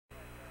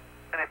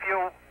And if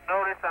you'll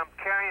notice, I'm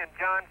carrying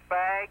John's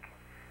bag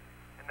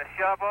and the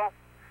shovel,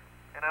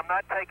 and I'm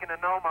not taking a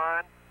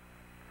gnomon.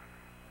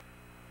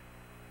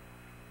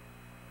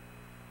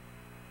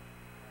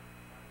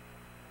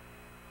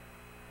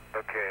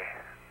 Okay.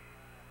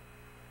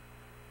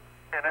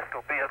 And this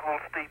will be a little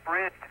steep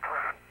ridge to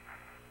climb.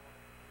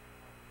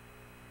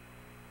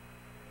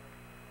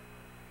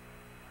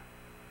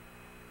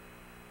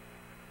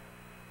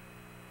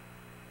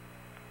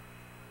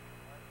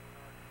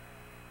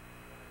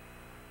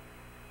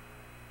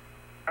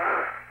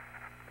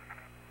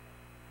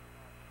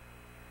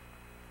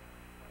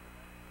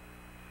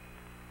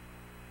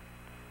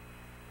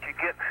 You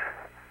get...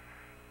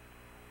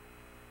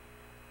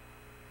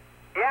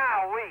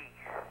 Yeah-wee.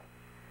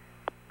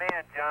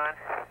 Man, John,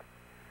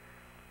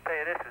 tell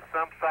you, this is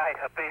some sight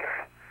up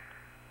here,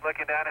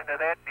 looking down into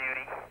that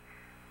beauty.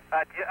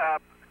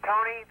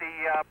 Tony,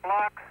 the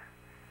blocks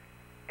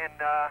in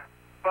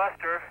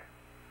Buster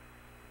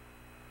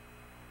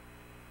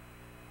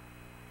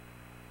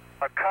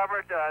are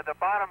covered, the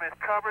bottom is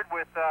covered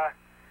with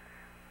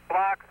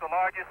blocks the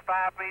largest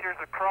 5 meters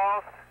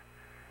across.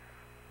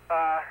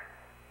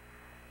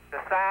 The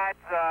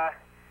sides,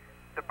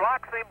 the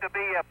blocks seem to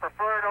be a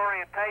preferred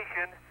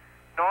orientation,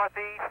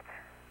 northeast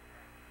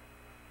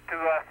to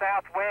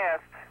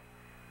southwest.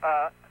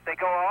 They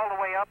go all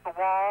the way up the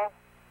wall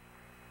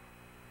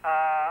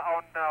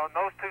on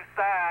those two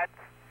sides,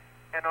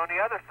 and on the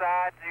other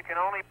sides you can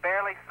only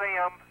barely see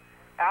them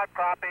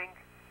outcropping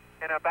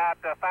in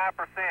about 5%.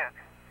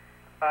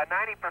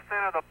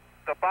 90% of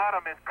the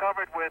bottom is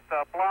covered with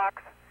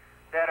blocks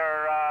that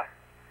are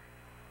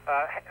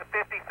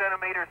 50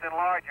 centimeters and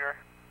larger,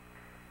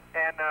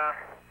 and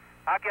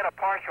I'll get a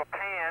partial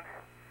pan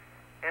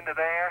into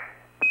there.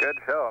 Good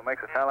show. It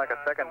makes it sound like a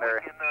secondary.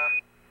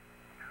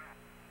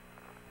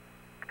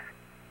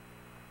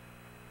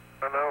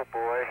 I know,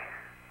 boy.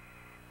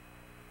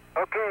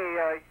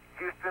 Okay,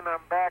 Houston,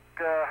 I'm back.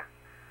 The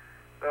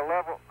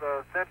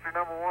sensor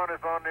number 1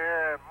 is on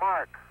there, and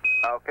mark.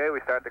 Okay, we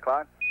start the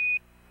clock.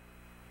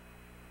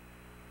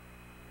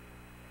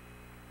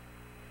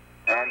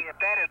 Tony, if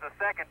that is a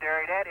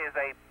secondary, that is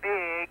a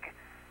big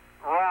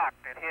rock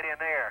that hit in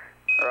there.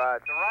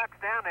 Right. The rocks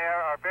down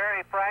there are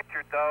very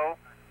fractured, though.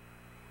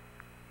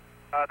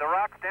 The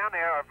rocks down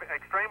there are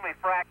extremely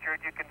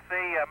fractured. You can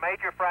see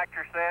major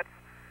fracture sets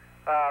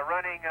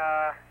running,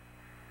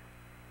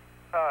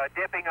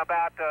 dipping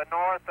about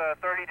north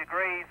 30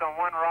 degrees on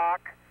one rock.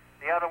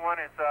 The other one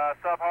is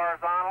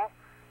sub-horizontal.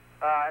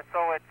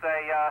 So it's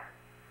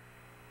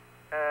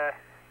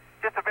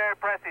just a very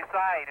impressive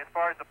sight as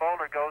far as the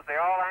boulder goes.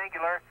 They're all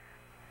angular.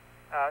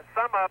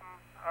 Some of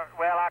them are,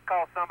 well, I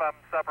call some of them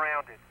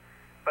sub-rounded,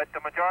 but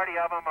the majority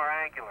of them are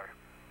angular.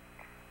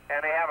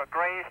 And they have a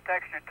grayish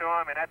texture to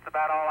them, and that's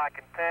about all I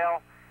can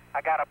tell.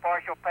 I got a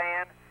partial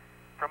pan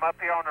from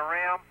up here on the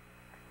rim,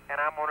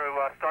 and I'm going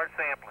to start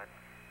sampling.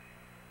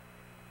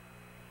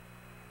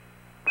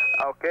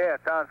 Okay, that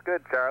sounds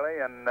good, Charlie,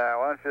 and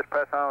why don't you just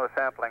press on with the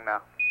sampling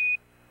now.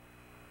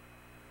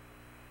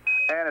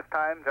 And it's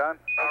time, John.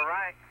 All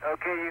right.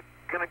 Okay, you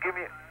going to give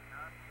me...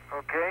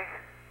 Okay.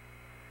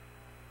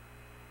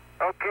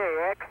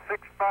 Okay,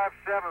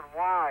 X657,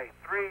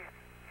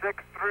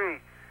 Y363,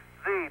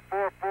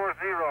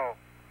 Z440.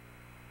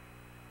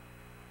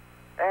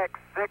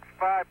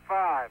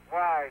 X655,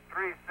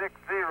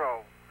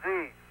 Y360,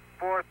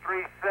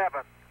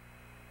 Z437.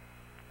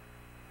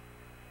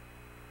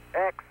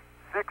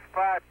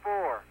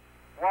 X654,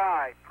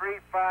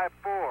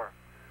 Y354,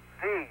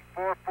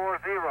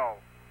 Z440.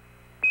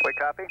 We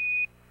copy. Is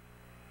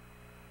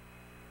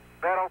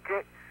that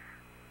okay?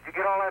 Did you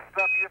get all that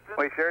stuff, Houston?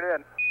 We sure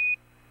did.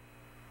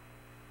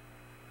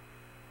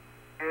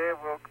 Yeah,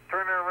 we'll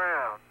turn it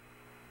around.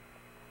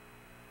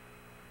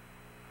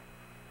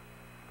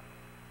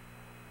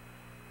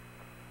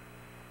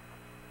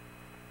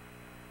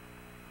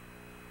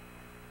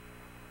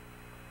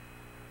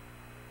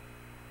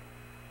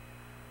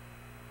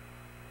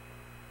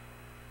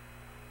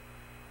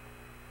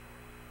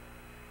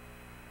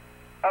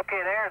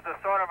 Okay, there's a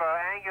sort of an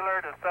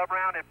angular to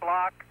sub-rounded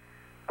block,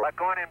 like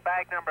going in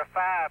bag number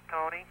 5,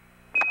 Tony.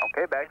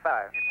 Okay, bag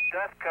 5. It's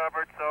dust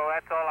covered, so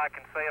that's all I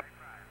can say.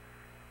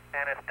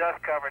 And it's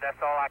dust covered,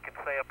 that's all I can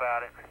say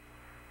about it.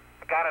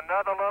 I got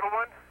another little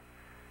one,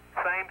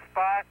 same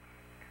spot.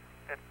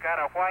 It's got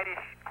a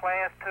whitish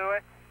class to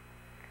it.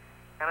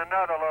 And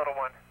another little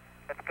one.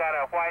 It's got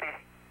a whitish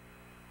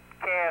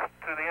cast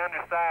to the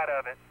underside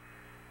of it.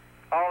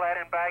 All that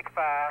in bag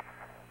 5.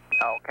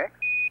 Okay.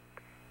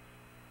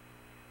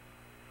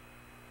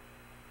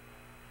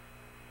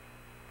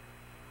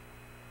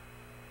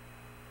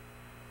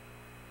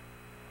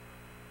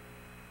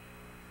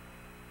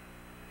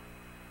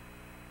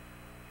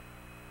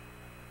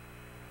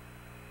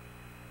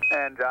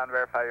 And John,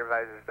 verify your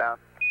visors down.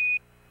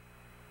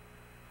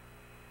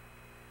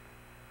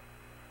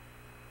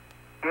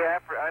 Yeah, I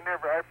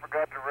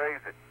forgot to raise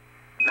it.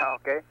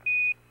 Okay.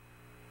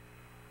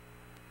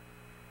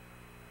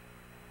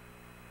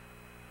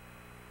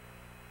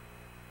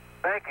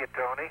 Thank you,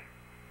 Tony.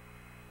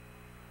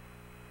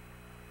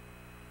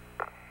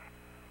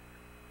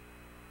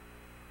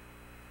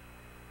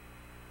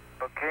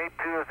 Okay,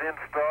 2 is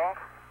installed.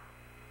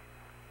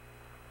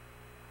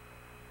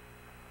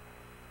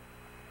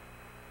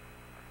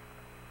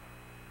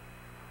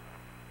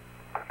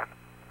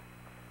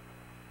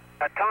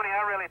 Tony,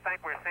 I really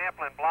think we're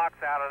sampling blocks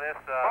out of this.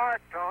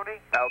 Mark, Tony.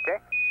 Okay.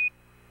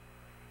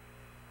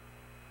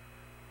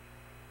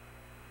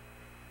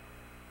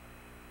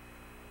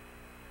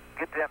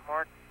 Get that,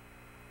 Mark?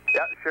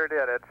 Yeah, sure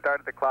did. It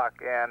started the clock.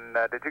 And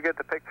did you get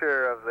the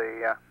picture of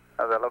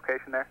the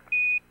location there?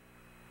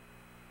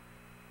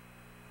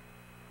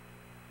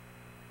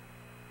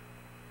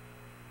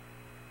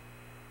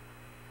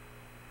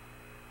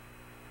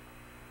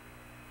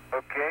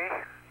 Okay.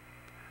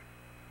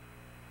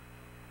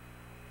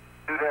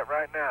 Do that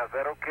right now. Is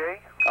that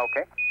okay?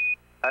 Okay.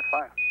 That's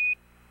fine.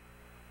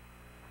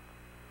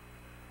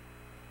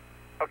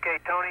 Okay,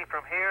 Tony,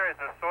 from here is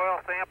a soil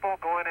sample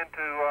going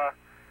into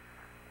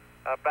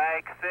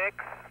bag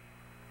 6.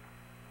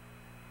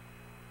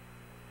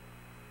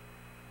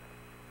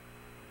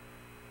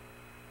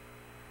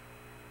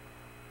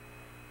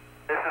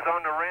 This is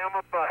on the rim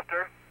of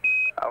Buster.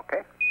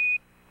 Okay.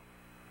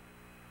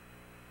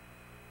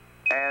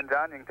 And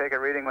John, you can take a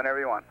reading whenever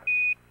you want.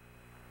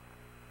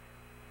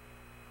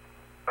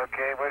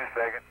 Okay, wait a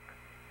second.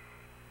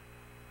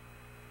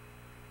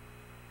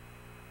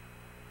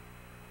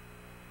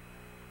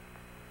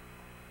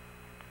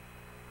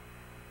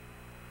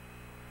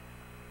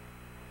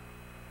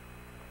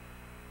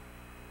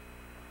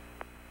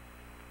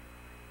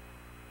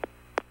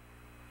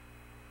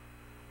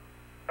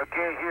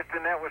 Okay,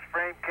 Houston, that was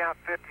frame count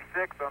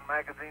 56 on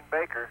Magazine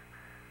Baker.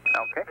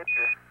 Okay.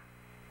 Picture.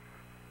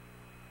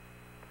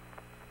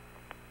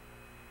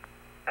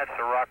 That's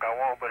the rock I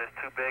want, but it's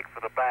too big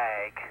for the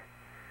bag.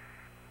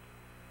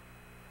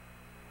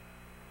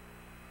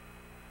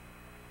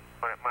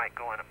 But it might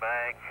go in a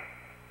bag.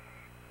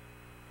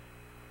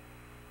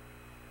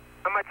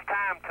 How much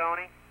time,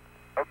 Tony?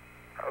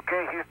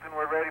 Okay, Houston,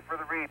 we're ready for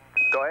the reading.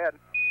 Go ahead.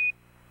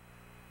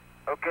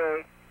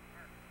 Okay.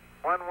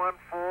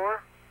 114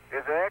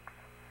 is X,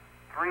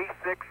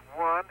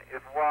 361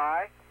 is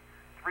Y,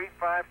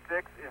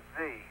 356 is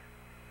Z.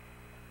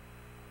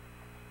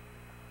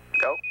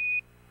 Go.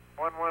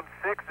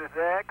 116 is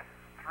X,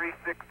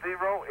 360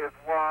 is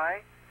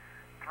Y,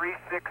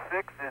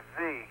 366 is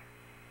Z.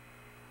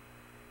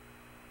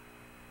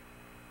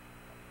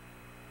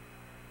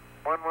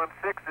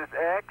 116 is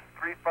X,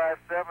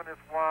 357 is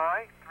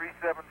Y,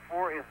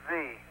 374 is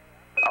Z.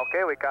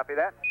 Okay, we copy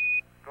that.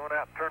 Going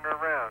out and turning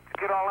around.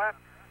 Did you get all that?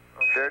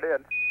 Okay. Sure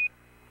did.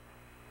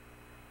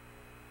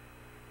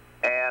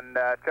 And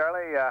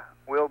Charlie,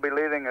 we'll be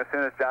leaving as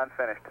soon as John's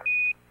finished.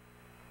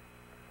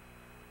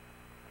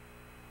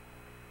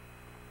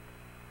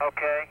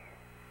 Okay.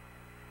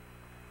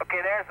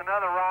 Okay, there's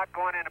another rock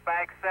going into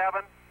bag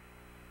 7.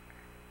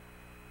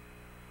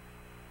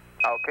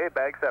 Okay,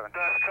 bag 7.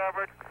 Dust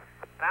covered.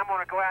 And I'm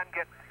going to go out and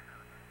get...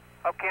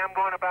 Okay, I'm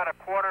going about a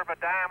quarter of a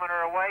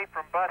diameter away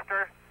from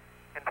Buster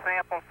and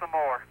sample some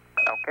more.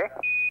 Okay.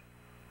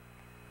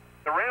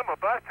 The rim of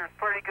Buster's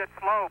pretty good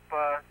slope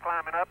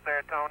climbing up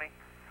there, Tony.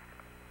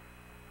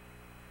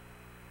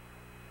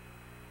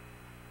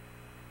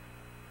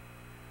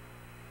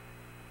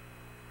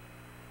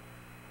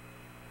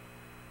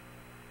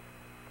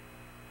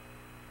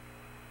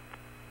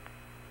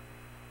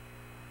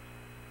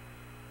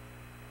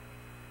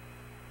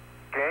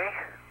 Okay.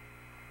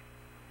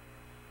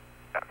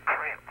 Got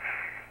cramps.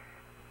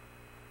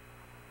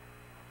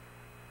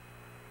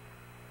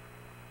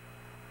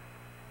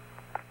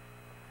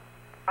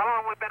 How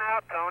long we been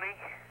out, Tony?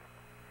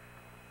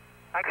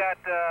 I got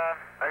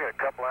a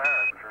couple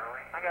hours, Charlie.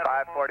 I got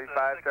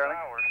 5:45, 6 Charlie.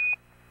 hours.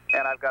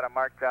 And I've got a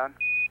mark, John.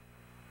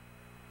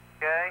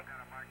 Okay.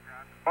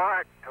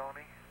 Mark,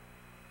 Tony.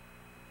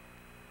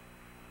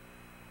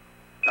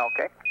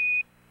 Okay.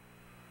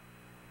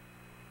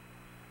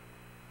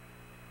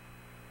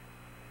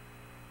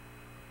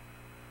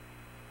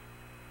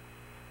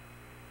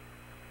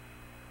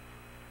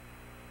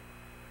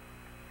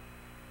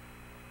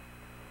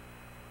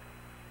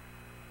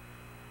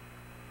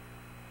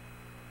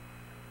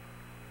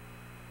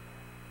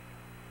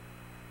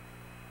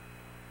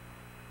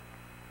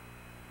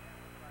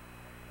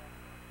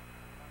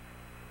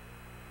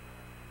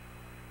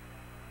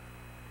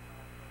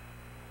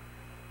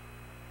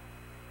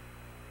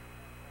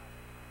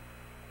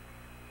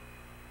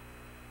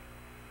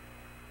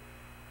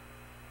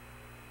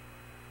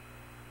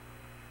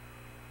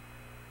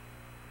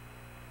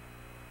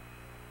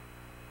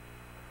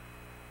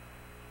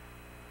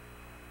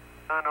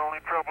 The only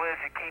trouble is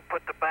you can't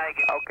put the bag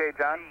in. Okay,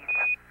 John.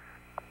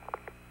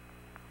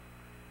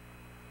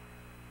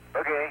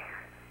 Okay.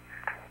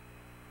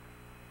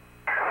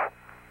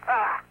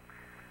 Ah.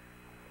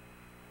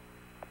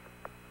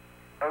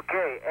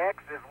 Okay,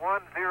 X is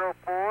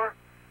 104,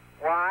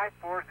 Y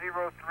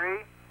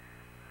 403,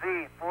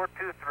 Z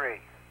 423.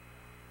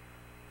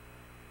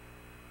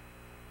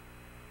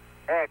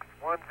 X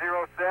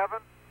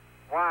 107,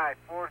 Y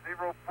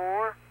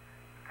 404,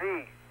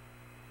 Z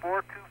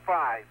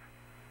 425.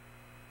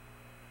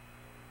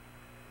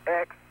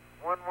 X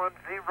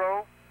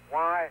 110,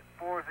 Y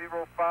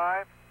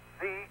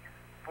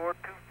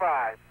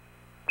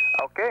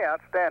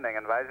outstanding,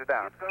 and visor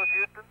down. Get those,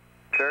 Houston?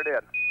 Sure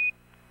did.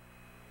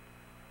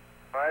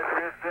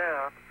 Visor is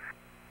down.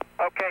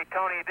 Okay,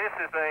 Tony, this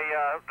is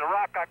the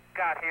rock I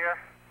got here.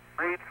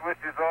 Reed switch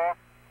is off,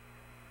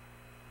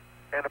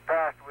 and the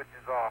power switch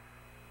is off.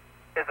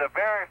 It's a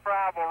very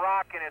friable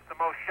rock, and it's the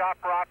most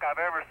sharp rock I've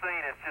ever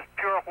seen. It's just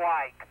pure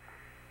white.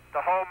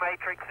 The whole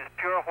matrix is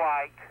pure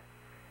white.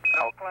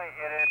 No clay,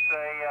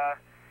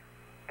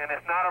 and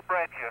it's not a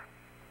breccia.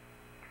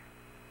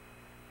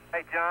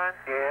 Hey, John.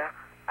 Yeah?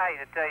 I hate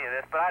to tell you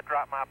this, but I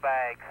dropped my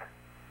bags.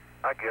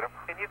 I get them.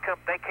 Can you come?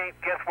 They can't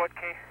guess what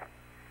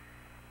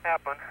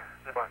happened.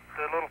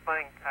 The little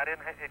thing,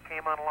 it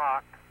came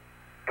unlocked.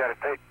 You got to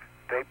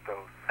tape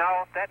those.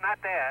 No,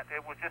 not that.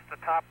 It was just the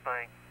top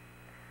thing.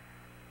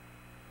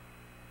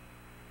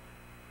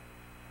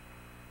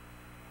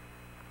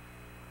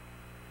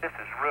 This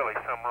is really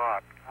some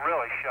rock.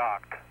 Really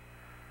shocked.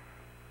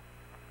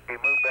 Okay,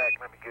 move back.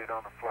 Let me get it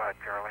on the fly,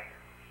 Charlie.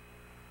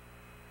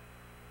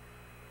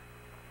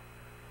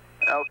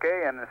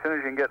 Okay, and as soon as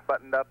you can get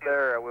buttoned up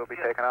there, we'll be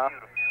taking off.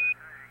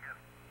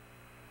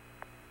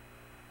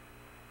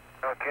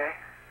 Okay.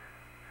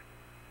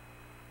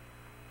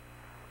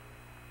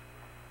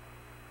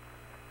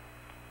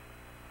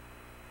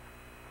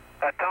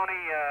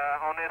 Tony,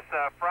 on this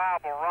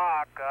friable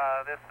rock,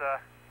 this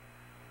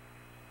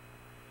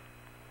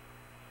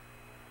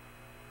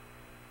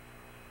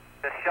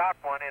sharp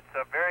one, it's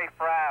very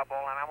friable,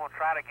 and I'm going to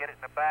try to get it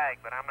in the bag,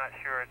 but I'm not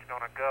sure it's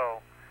going to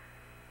go.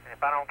 And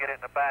if I don't get it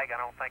in the bag, I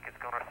don't think it's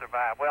going to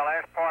survive. Well,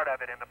 there's part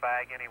of it in the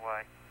bag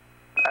anyway.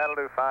 That'll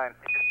do fine.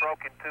 It just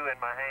broke in two in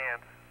my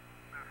hands.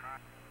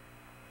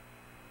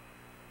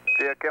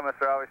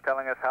 Geochemists are always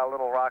telling us how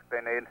little rock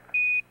they need.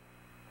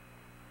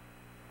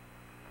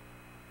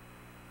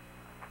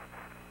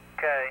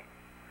 Okay.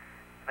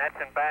 That's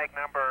in bag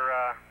number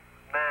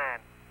 9.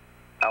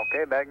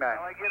 Okay, bag 9.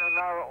 Well, I get a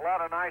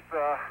lot of nice,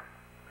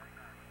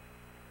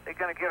 they're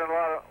going to get a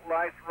lot of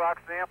nice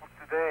rock samples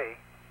today.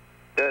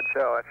 Good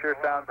show. It sure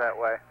sounds that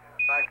way.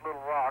 Nice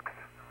little rocks.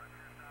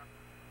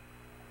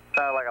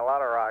 Sounds like a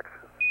lot of rocks.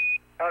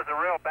 That was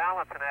a real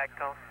balancing act,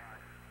 Tony.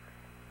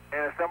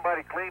 And if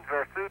somebody cleans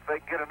their suits, they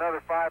can get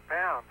another 5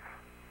 pounds.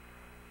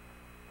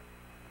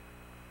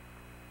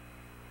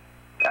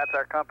 That's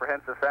our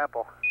comprehensive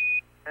sample.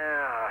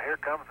 Now, here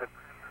comes the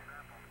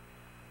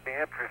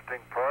interesting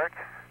part.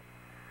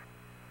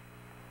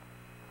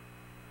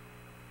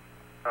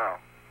 Oh.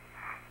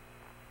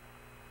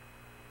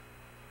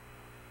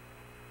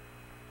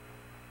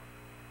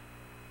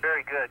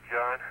 Very good,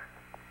 John.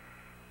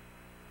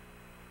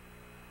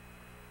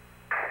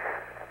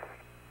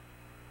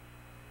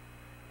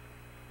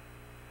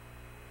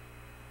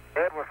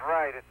 Ed was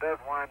right. It does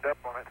wind up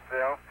on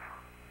itself.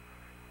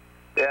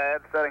 Yeah,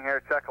 Ed's sitting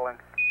here chuckling.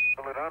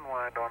 Will it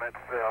unwind on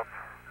itself?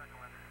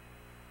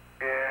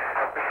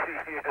 Yeah.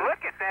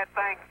 Look at that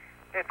thing.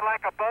 It's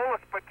like a bowl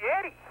of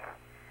spaghetti.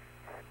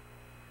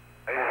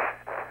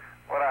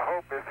 What I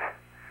hope is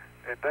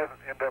it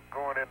doesn't end up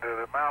going into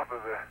the mouth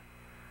of the...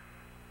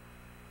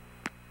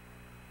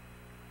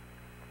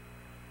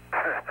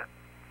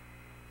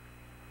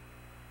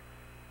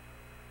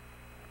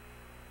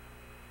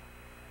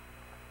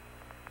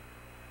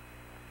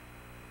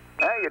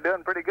 Hey, you're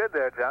doing pretty good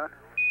there, John.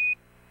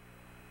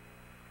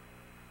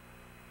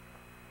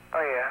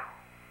 Oh, yeah.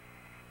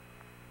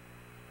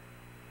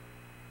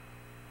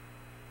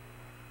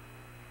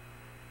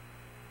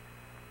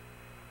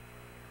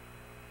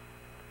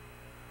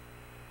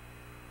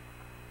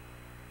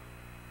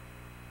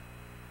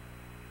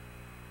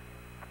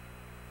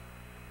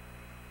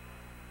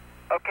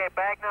 Okay,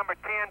 bag number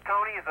 10,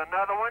 Tony, is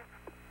another one.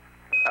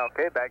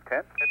 Okay, bag 10.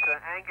 It's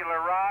an angular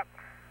rock.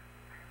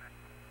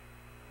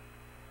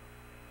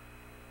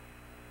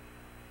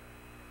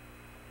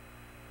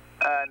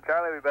 And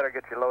Charlie, we better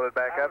get you loaded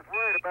back I up. was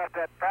worried about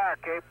that power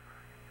cable.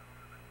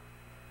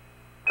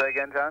 Say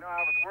again, John? No,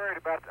 I was worried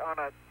about on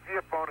a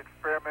geophone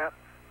experiment.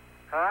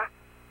 Huh?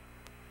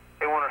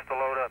 They want us to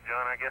load up,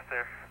 John. I guess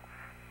we're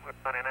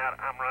running out.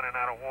 I'm running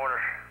out of water.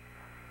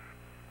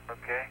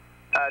 Okay.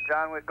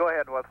 John, go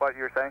ahead with what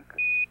you were saying.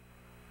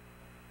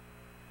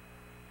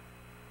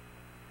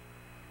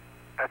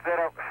 I said,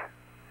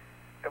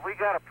 have we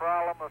got a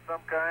problem of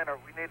some kind, or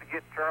we need to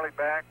get Charlie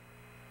back?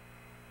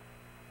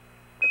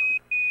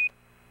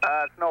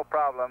 It's no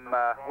problem.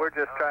 We're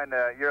just trying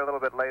to. You're a little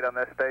bit late on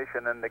this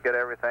station, and to get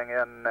everything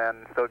in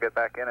and still get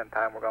back in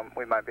time,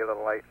 we might be a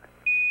little late.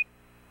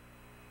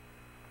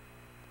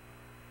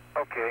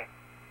 Okay.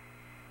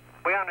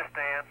 We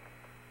understand.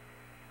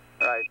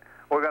 Right.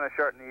 We're going to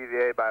shorten the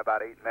EVA by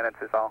about 8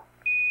 minutes is all.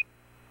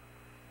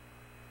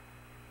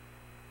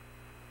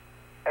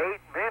 8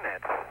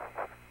 minutes?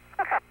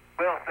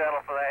 We'll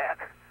settle for that.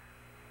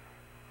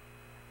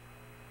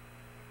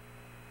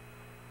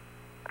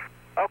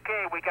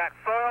 Okay, we got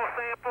soil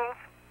samples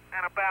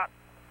and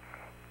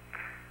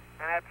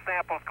that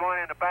sample's going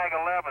into bag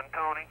 11,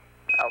 Tony.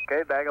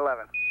 Okay, bag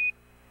 11.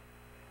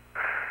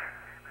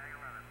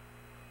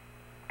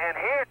 And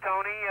here,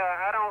 Tony,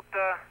 I don't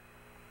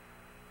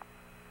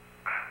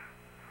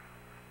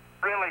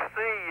really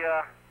see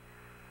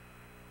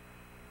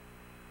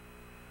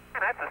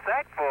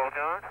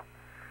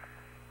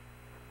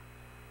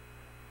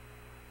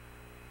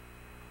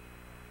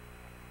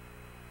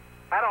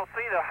I don't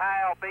see the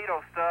high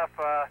albedo stuff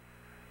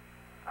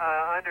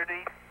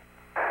underneath.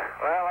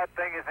 Well, that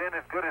thing is in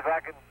as good as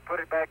I can put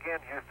it back in,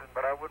 Houston,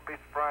 but I wouldn't be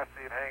surprised to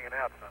see it hanging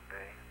out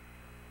someday.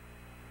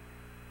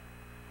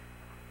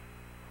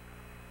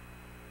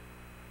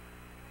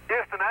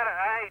 Houston,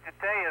 I hate to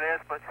tell you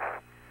this, but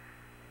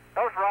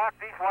those rocks,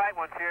 these white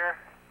ones here,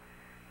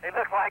 they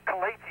look like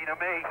caliche to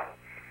me.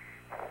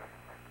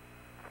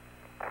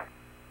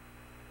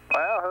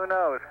 Well, who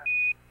knows?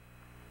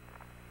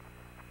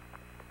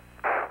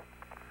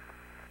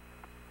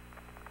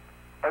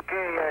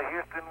 Okay,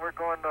 Houston, we're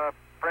going to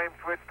frame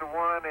switch to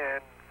 1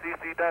 and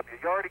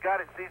CCW. You already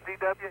got it,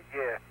 CCW?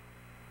 Yeah.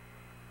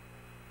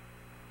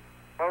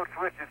 Mode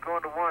switch is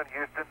going to 1,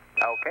 Houston.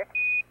 Okay.